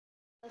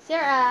Close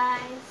your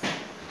eyes.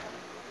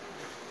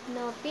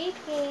 No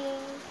peeking.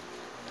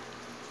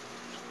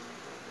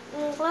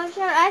 Close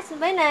your eyes.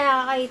 Sabay,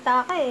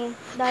 nakakita ka eh.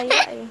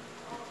 Daya eh.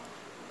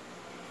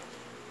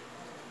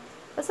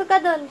 Pasok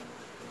ka dun.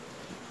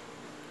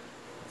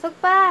 Pasok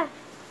pa.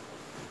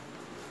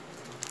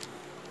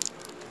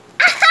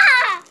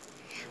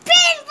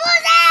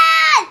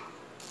 Pinpoodle!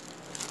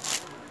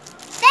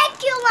 Thank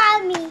you,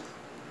 Mommy.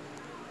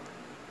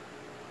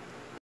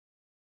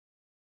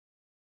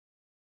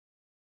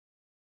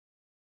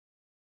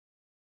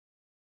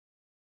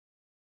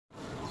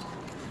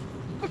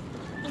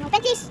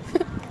 Open this.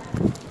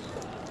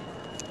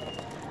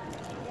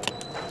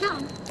 No.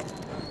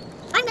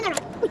 I'm gonna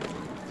run.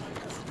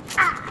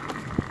 Ah.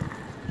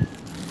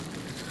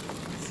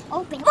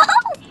 Open.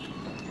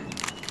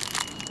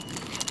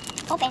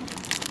 Open.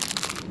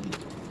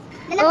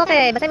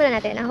 Okay, basahin muna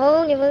natin. A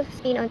whole new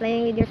skin on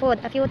playing with your food.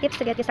 A few tips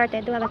to get you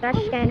started. To have a trash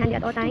can handy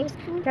at all times.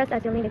 Just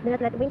as you'll need it. Do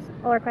not let wince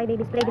or cry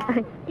babies play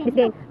this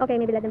game. Okay,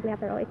 maybe let them play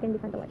after all. It can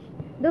be fun to watch.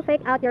 Do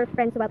fake out your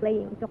friends while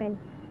playing. You can.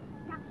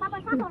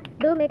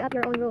 Do make up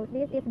your own rules.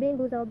 This is being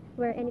boozled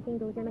where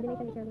anything goes. Your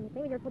imagination is your limit.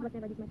 Playing with your food was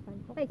never this much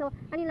fun. Okay, so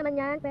ano naman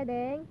yan?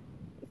 Pwedeng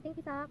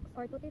stinky socks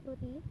or tutti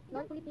frutti,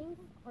 non-fully pink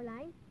or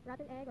lime,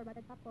 rotten egg or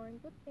buttered popcorn,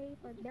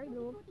 toothpaste or berry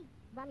blue,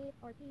 vomit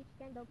or peach,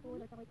 canned dog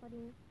food or chocolate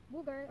pudding,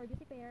 booger or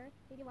juicy pear,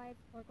 baby wipes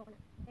or coconut.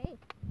 Okay.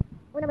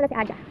 Una muna si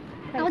Aja.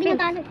 Okay, Ako din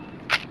natalo.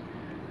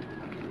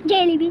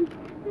 Jelly bean.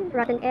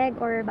 rotten egg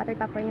or buttered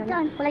popcorn yun.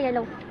 Saan? Kulay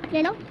yellow.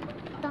 Yellow?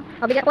 Ito.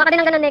 O, bigyan. Kuha ka din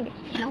ng ganun egg.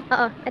 Yellow?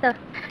 Oo, ito.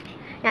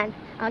 Yan.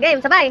 O, game.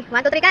 Sabay. 1,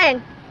 2, 3, kain.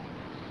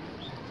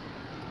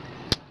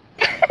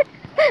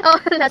 Oh,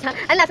 lasa.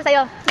 Ano lasa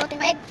sa'yo? Rotten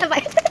egg.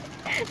 Sabay.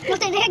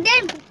 Rotten egg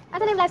din.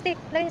 Asan na yung plastic?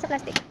 Lagay niyo sa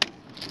plastic.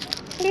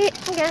 Hindi.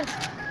 Huwag yan.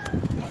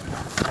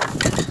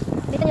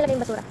 Dito niyo lagay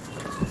yung basura.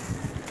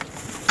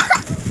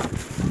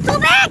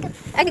 Tubig!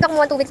 Ay, hindi ka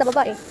kumuha ng tubig sa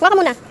baba eh. Kuha ka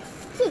muna.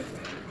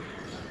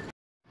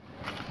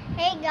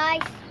 Hey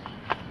guys,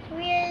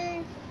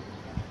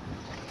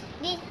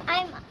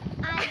 I'm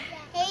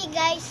Hey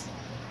guys,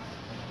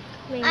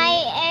 May... I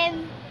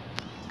am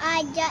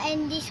Aja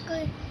and this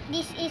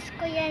is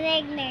Kuya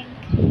Negneg.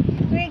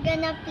 We're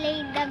gonna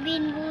play the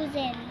Bean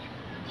Boozled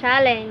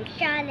challenge.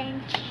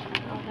 challenge.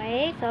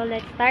 Okay, so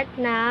let's start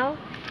now.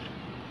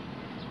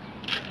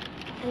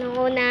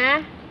 Anong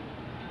una?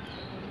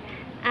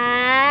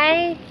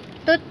 Ay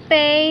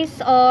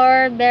toothpaste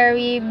or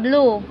berry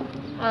blue.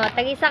 O,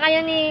 tag-isa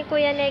kayo ni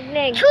Kuya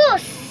Negneg.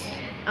 Choose!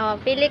 O,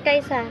 pili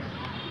kayo isa.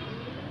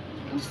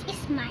 This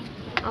is mine.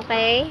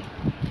 Okay.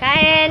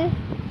 Kain.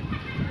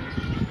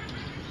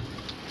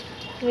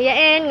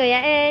 Nguyain,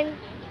 nguyain.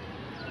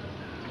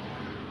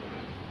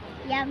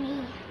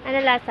 Yummy. Ano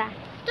lasa?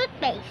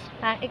 Toothpaste.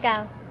 Ha,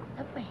 ikaw?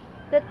 Okay.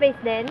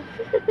 Toothpaste din?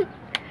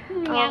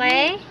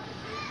 Okay.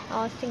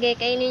 O, sige,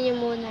 kainin niyo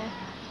muna.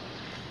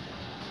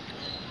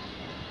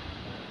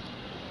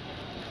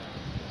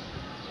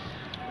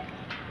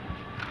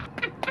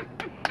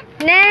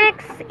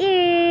 Next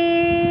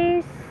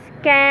is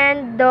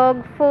canned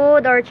dog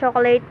food or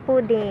chocolate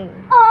pudding.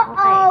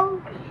 Oh.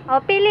 O,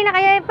 pili na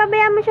kayo.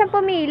 Pabayaan mo siyang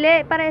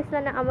pumili. Parehas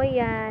na ng amoy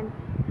yan.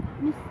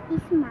 This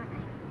is mine.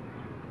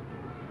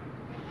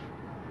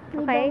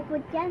 Okay. We don't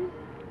put yan.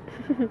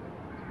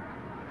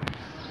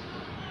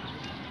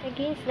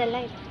 Against the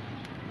light.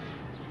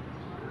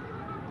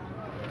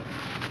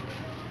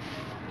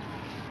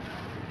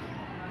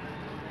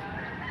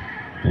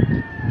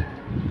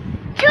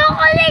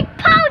 Chocolate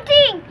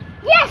pudding!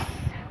 Yes!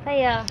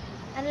 Sa'yo.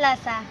 Ano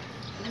lasa?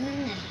 Ano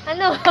na?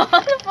 Ano?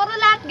 Puro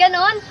lahat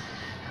ganon?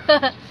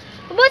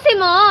 Ubusin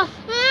mo.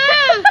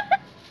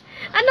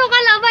 Ano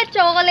kala ba?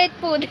 Chocolate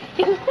pudding.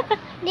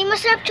 Di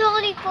masarap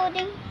chocolate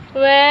pudding.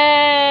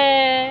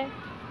 Weh.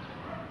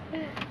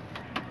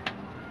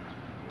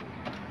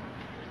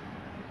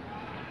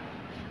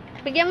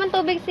 Bigyan mo ng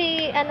tubig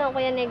si,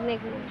 Kuya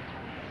Negneg mo.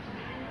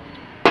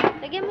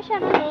 Lagyan mo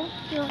siya,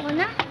 Ayoko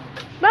na.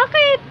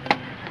 Bakit?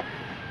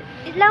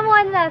 Lang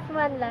one last.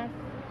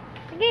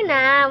 Sige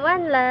na,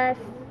 one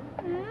last.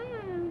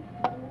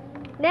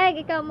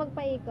 Neg, ikaw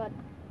magpaikot.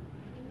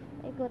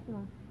 Ikot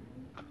mo.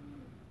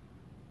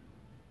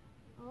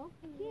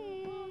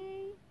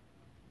 Okay.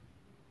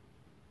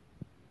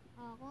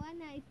 O, kuha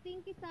na.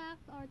 Stinky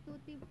socks or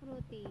tutti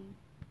frutti.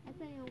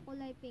 Asa yung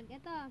kulay pink?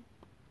 Ito.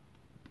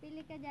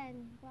 Pili ka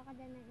dyan. Kuha ka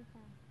dyan ng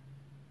isa.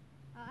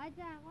 O,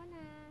 Aja, kuha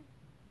na.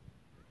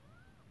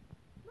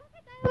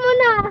 Bakit ayaw mo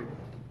na?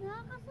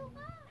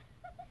 Nakakasuka.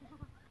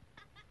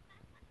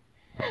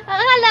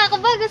 Akala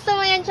ko ba gusto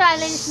mo yung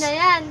challenge na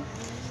yan?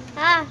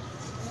 Ha?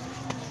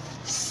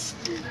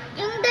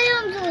 Yung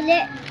dalawang suli.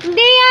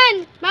 Hindi yan!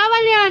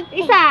 Bawal yan!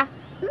 Isa!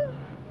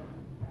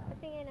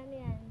 Tingin, ano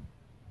yan?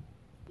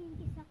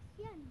 Stinky socks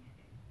yan.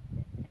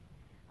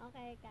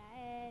 Okay,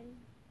 kain.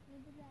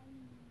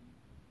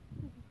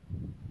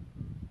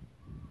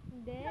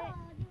 Hindi. No,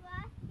 di ba?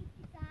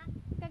 Stinky socks.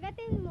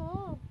 Kagatin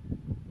mo.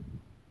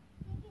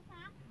 Stinky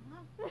socks.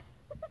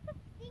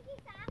 Stinky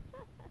socks.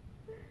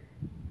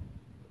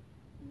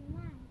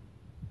 Naman.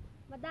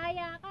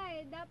 Madaya ka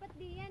eh. Dapat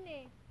di yan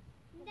eh.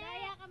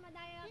 Madaya ka,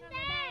 madaya ka,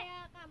 madaya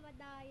ka,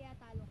 madaya.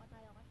 Talo ka.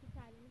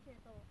 Challenge na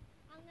to.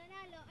 Ang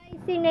nanalo ay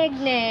si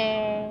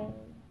Negneg.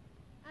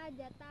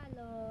 Aja,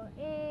 talo.